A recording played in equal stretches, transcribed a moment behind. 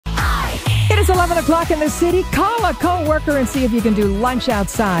11 o'clock in the city. Call a co-worker and see if you can do lunch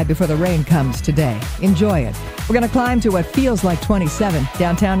outside before the rain comes today. Enjoy it. We're going to climb to what feels like 27.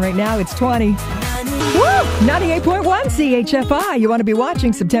 Downtown right now, it's 20. Woo! 98.1 CHFI. You want to be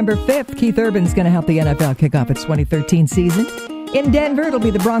watching September 5th. Keith Urban's going to help the NFL kick off its 2013 season. In Denver, it'll be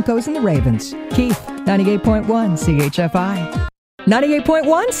the Broncos and the Ravens. Keith, 98.1 CHFI. 98.1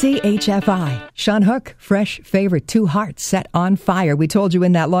 CHFI. Sean Hook, fresh favorite, Two Hearts Set on Fire. We told you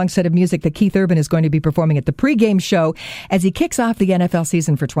in that long set of music that Keith Urban is going to be performing at the pregame show as he kicks off the NFL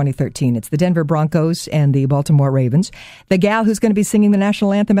season for 2013. It's the Denver Broncos and the Baltimore Ravens. The gal who's going to be singing the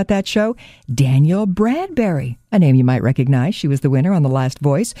national anthem at that show, Danielle Bradbury. A name you might recognize. She was the winner on The Last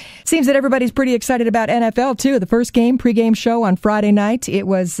Voice. Seems that everybody's pretty excited about NFL, too. The first game, pregame show on Friday night, it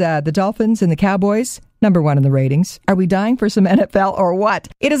was the Dolphins and the Cowboys. Number one in the ratings. Are we dying for some NFL or what?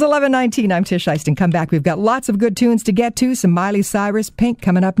 It is 11:19. I'm Tish Iceton. Come back. We've got lots of good tunes to get to. Some Miley Cyrus, Pink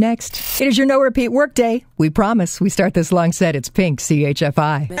coming up next. It is your no-repeat workday. We promise. We start this long set. It's Pink,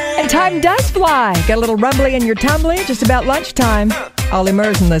 CHFI. And time does fly. Got a little rumbly in your tumbly. Just about lunchtime. Ollie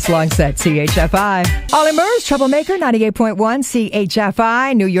Murs in this long set, CHFI. Ollie Murs, Troublemaker, 98.1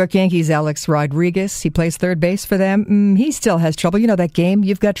 CHFI. New York Yankees, Alex Rodriguez. He plays third base for them. He still has trouble. You know that game,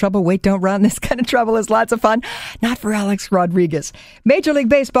 you've got trouble, wait, don't run. This kind of trouble is lots of fun. Not for Alex Rodriguez. Major League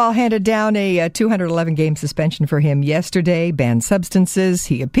Baseball handed down a 211-game suspension for him yesterday. Banned substances.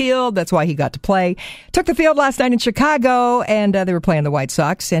 He appealed. That's why he got to play. Took the field last night in Chicago, and they were playing the White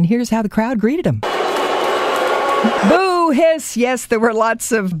Sox. And here's how the crowd greeted him. Boo, hiss. Yes, there were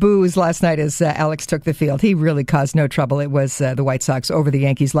lots of boos last night as Alex took the field. He really caused no trouble. It was the White Sox over the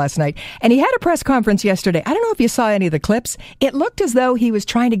Yankees last night. And he had a press conference yesterday. I don't know if you saw any of the clips. It looked as though he was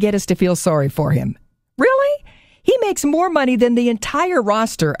trying to get us to feel sorry for him. Really? He makes more money than the entire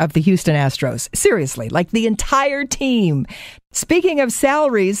roster of the Houston Astros. Seriously, like the entire team. Speaking of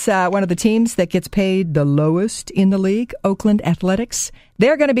salaries, one of the teams that gets paid the lowest in the league, Oakland Athletics,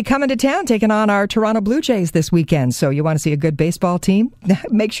 they're going to be coming to town taking on our Toronto Blue Jays this weekend. So you want to see a good baseball team?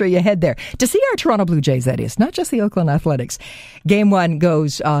 Make sure you head there to see our Toronto Blue Jays, that is, not just the Oakland Athletics. Game one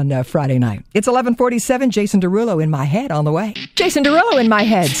goes on Friday night. It's 11:47. Jason Derulo in my head on the way. Jason Derulo in my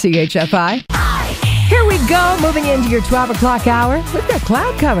head, CHFI. Here we go, moving into your 12 o'clock hour. We've got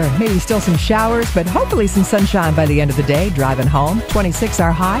cloud cover, maybe still some showers, but hopefully some sunshine by the end of the day. Driving home, 26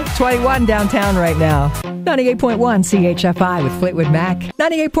 our high, 21 downtown right now. 98.1 CHFI with Fleetwood Mac.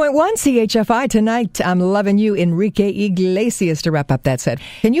 98.1 CHFI tonight. I'm loving you, Enrique Iglesias, to wrap up that set.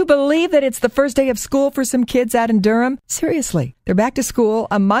 Can you believe that it's the first day of school for some kids out in Durham? Seriously, they're back to school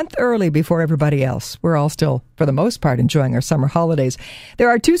a month early before everybody else. We're all still, for the most part, enjoying our summer holidays. There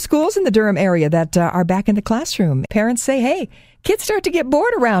are two schools in the Durham area that are back in the classroom. Parents say, hey, kids start to get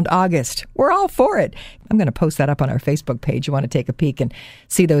bored around August. We're all for it. I'm going to post that up on our Facebook page. You want to take a peek and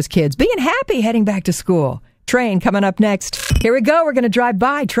see those kids being happy heading back to school. Train coming up next. Here we go. We're going to drive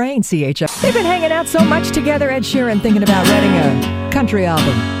by Train, CHF. They've been hanging out so much together. Ed Sheeran thinking about writing a country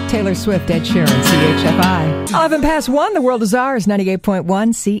album. Taylor Swift, Ed Sheeran, CHFI. 11:01, the world is ours. 98.1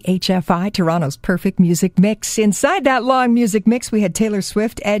 CHFI, Toronto's perfect music mix. Inside that long music mix, we had Taylor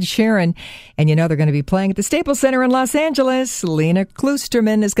Swift, Ed Sheeran, and you know they're going to be playing at the Staples Center in Los Angeles. Lena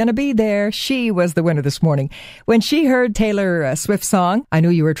Klusterman is going to be there. She was the winner this morning. When she heard Taylor Swift's song, I Knew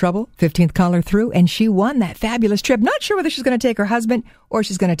You Were Trouble, 15th caller through, and she won that fabulous trip. Not sure whether she's going to take her husband or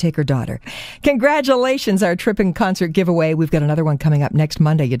she's going to take her daughter. Congratulations, our trip and concert giveaway. We've got another one coming up next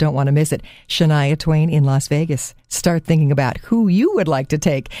Monday. You don't want to miss it. Shania Twain in Las Vegas. Start thinking about who you would like to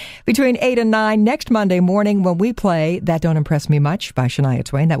take between 8 and 9 next Monday morning when we play That Don't Impress Me Much by Shania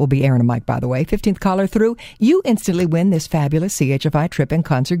Twain. That will be Aaron and Mike, by the way. 15th caller through. You instantly win this fabulous CHFI trip and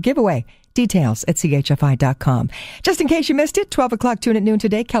concert giveaway. Details at chfi.com. Just in case you missed it, 12 o'clock tune at noon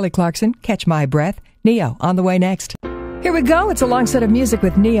today. Kelly Clarkson, Catch My Breath. Neo on the way next. Here we go. It's a long set of music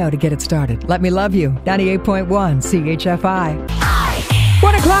with Neo to get it started. Let Me Love You, 98.1 CHFI.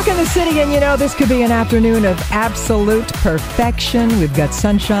 1 o'clock in the city, and you know this could be an afternoon of absolute perfection. We've got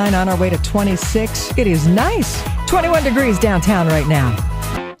sunshine on our way to 26. It is nice. 21 degrees downtown right now.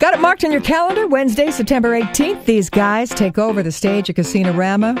 Got it marked on your calendar, Wednesday, September 18th. These guys take over the stage at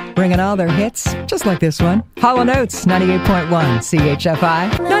Casino-Rama, bringing all their hits, just like this one. Hall & Oates, 98.1 CHFI.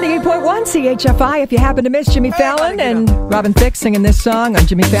 98.1 CHFI. If you happen to miss Jimmy Fallon and Robin Thicke singing this song on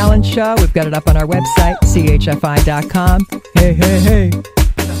Jimmy Fallon's show, we've got it up on our website, chfi.com. Hey, hey, hey.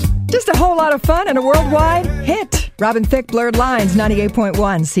 Just a whole lot of fun and a worldwide hit. Robin Thicke, Blurred Lines, 98.1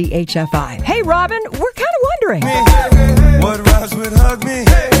 CHFI. Hey, Robin, we're kind of wondering. What rhymes with hug me?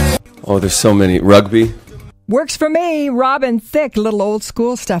 Oh, there's so many. Rugby? Works for me. Robin Thicke, little old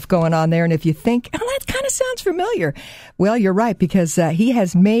school stuff going on there. And if you think, oh, that kind of sounds familiar, well, you're right, because he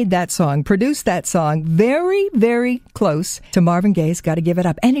has made that song, produced that song very, very close to Marvin Gaye's Gotta Give It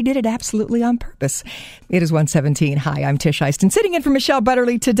Up. And he did it absolutely on purpose. It is 1:17. Hi, I'm Tish Iceton. Sitting in for Michelle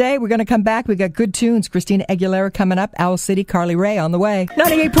Butterly today. We're going to come back. We got good tunes. Christina Aguilera coming up. Owl City, Carly Rae on the way.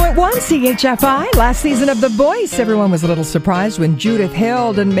 98.1 CHFI. Last season of The Voice. Everyone was a little surprised when Judith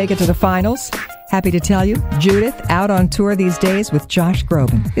Hill didn't make it to the finals. Happy to tell you, Judith out on tour these days with Josh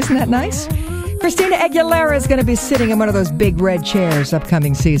Groban. Isn't that nice? Christina Aguilera is going to be sitting in one of those big red chairs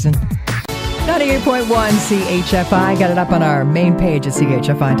upcoming season. 98.1 CHFI. Got it up on our main page at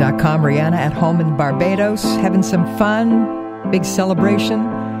chfi.com. Rihanna at home in Barbados, having some fun. Big celebration.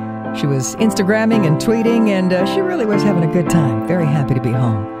 She was Instagramming and tweeting, and she really was having a good time. Very happy to be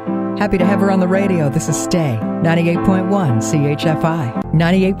home. Happy to have her on the radio. This is Stay, 98.1 CHFI.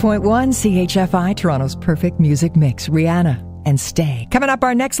 98.1 CHFI, Toronto's perfect music mix. Rihanna and Stay. Coming up,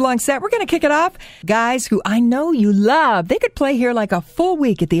 our next long set, we're going to kick it off. Guys who I know you love. They could play here like a full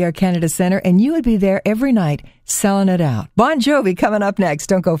week at the Air Canada Centre, and you would be there every night selling it out. Bon Jovi coming up next.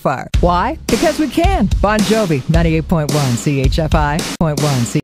 Don't go far. Why? Because we can. Bon Jovi, 98.1 CHFI. 0.1